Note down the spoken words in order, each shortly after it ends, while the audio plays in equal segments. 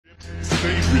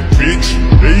favorite bitch,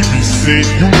 babysit,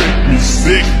 you make me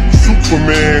sick.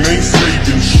 Superman ain't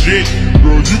saving shit.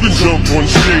 Girl, you can jump on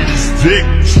Shady's dick,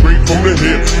 straight from the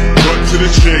hip, cut to the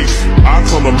chase. I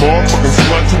tell a motherfucking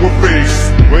slut to her face.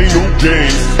 Ain't no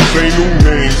games, say no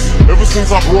names. Ever since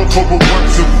I broke over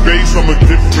what's her face, I'm a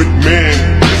different man.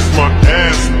 Kiss my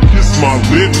ass, kiss my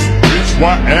lips, bitch,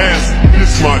 why ass?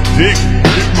 Kiss my dick,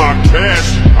 hit my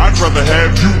cash. I'd rather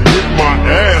have you whip my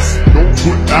ass. Don't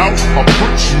put out, I'll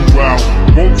put you out.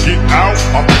 Won't get out,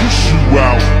 I'll push you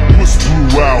out. Push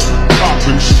you out,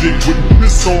 poppin' shit with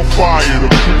piss on fire to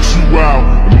put you out.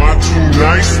 Am I too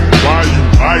nice? Buy you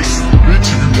ice. Bitch,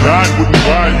 if you died, wouldn't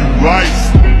buy you life.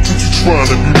 What you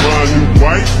tryna be my new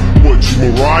wife? What, you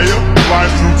Mariah? Fly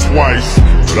through twice.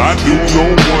 But I do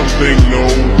know one thing, no.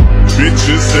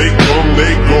 Bitches, they come,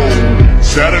 they go.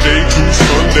 Saturday through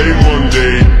Sunday,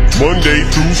 Monday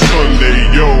through Sunday,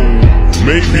 yo.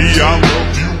 Maybe I'll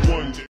love you